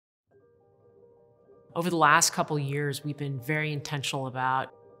Over the last couple of years, we've been very intentional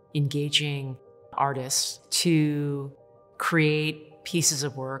about engaging artists to create pieces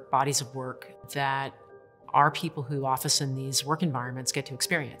of work, bodies of work that our people who office in these work environments get to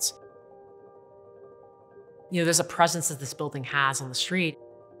experience. There's a presence that this building has on the street.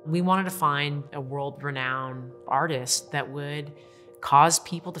 We wanted to find a world-renowned artist that would cause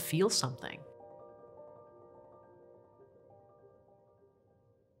people to feel something.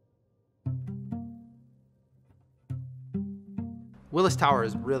 Willis Tower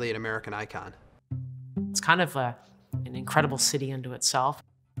is really an American icon. It's kind of an incredible city unto itself.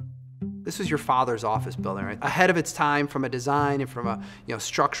 This was your father's office building, right? Ahead of its time from a design and from a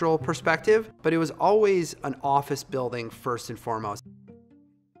structural perspective, but it was always an office building first and foremost.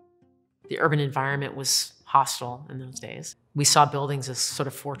 The urban environment was hostile in those days. We saw buildings as sort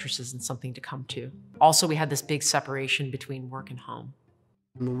of fortresses and something to come to. Also, we had this big separation between work and home.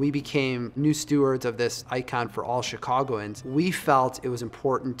 When we became new stewards of this icon for all Chicagoans, we felt it was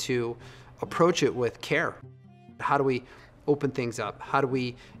important to approach it with care. How do we open things up? How do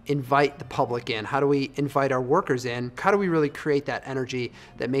we invite the public in? How do we invite our workers in? How do we really create that energy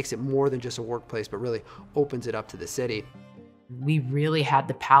that makes it more than just a workplace, but really opens it up to the city? We really had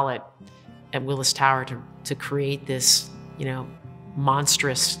the palette at Willis Tower to create this,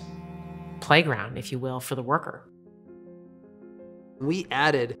 monstrous playground, if you will, for the worker. We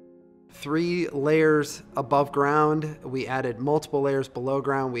added 3 layers above ground, we added multiple layers below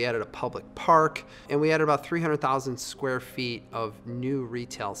ground, we added a public park, and we added about 300,000 square feet of new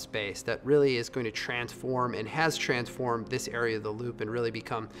retail space that really is going to transform and has transformed this area of the Loop and really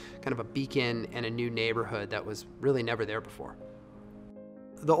become kind of a beacon and a new neighborhood that was really never there before.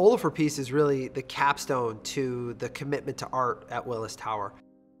 The Olafur piece is really the capstone to the commitment to art at Willis Tower.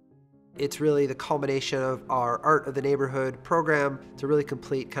 It's really the culmination of our Art of the Neighborhood program to really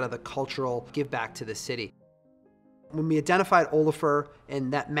complete kind of the cultural give back to the city. When we identified Olafur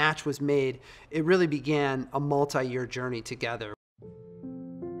and that match was made, it really began a multi-year journey together.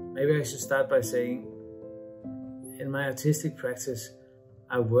 Maybe I should start by saying, in my artistic practice,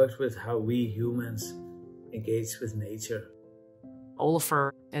 I worked with how we humans engage with nature.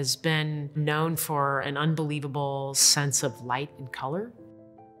 Olafur has been known for an unbelievable sense of light and color.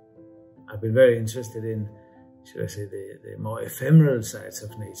 I've been very interested in, should I say, the more ephemeral sides of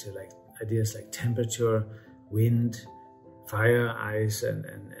nature, like ideas like temperature, wind, fire, ice, and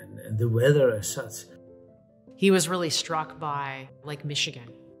the weather as such. He was really struck by Lake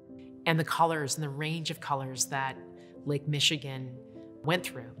Michigan and the colors and the range of colors that Lake Michigan went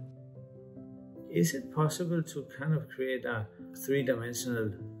through. Is it possible to kind of create a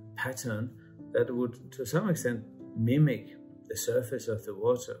 3-dimensional pattern that would, to some extent, mimic the surface of the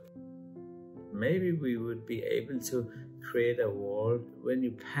water? Maybe we would be able to create a wall when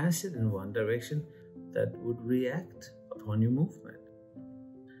you pass it in one direction that would react upon your movement.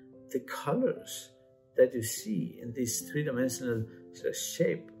 The colors that you see in this 3-dimensional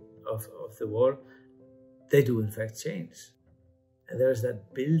shape of the wall, they do in fact change. And there's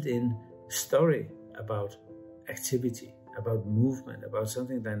that built-in story about activity, about movement, about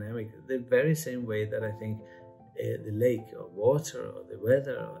something dynamic, the very same way that I think the lake or water or the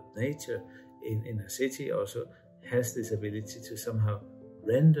weather or nature in a city also has this ability to somehow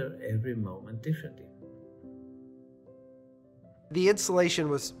render every moment differently. The installation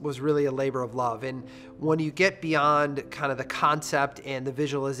was really a labor of love, and when you get beyond kind of the concept and the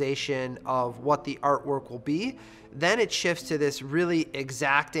visualization of what the artwork will be, then it shifts to this really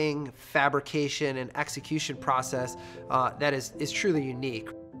exacting fabrication and execution process that is truly unique.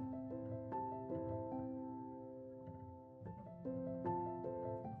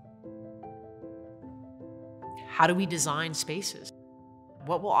 How do we design spaces?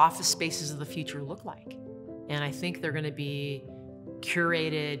 What will office spaces of the future look like? And I think they're going to be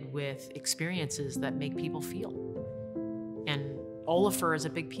curated with experiences that make people feel. And Olafur is a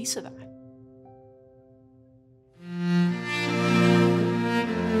big piece of that.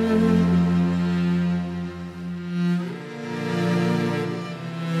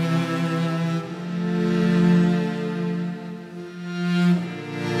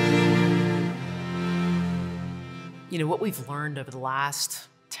 What we've learned over the last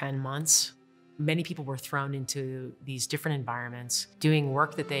 10 months, many people were thrown into these different environments, doing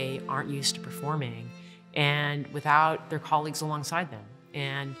work that they aren't used to performing, and without their colleagues alongside them.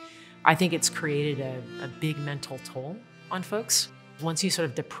 And I think it's created a big mental toll on folks. Once you sort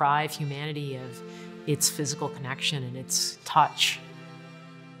of deprive humanity of its physical connection and its touch,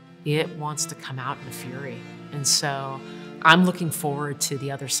 it wants to come out in a fury. And so I'm looking forward to the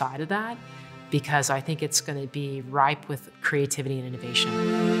other side of that, because I think it's going to be ripe with creativity and innovation.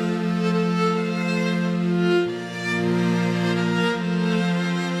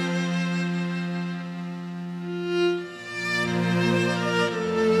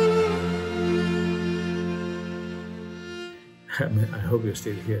 I hope you're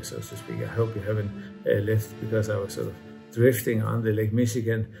still here, so to speak. I hope you haven't left, because I was sort of drifting on the Lake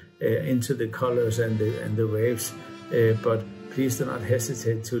Michigan into the colors and the waves. But please do not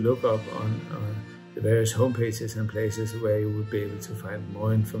hesitate to look up on the various homepages and places where you would be able to find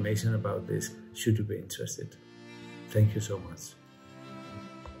more information about this, should you be interested. Thank you so much.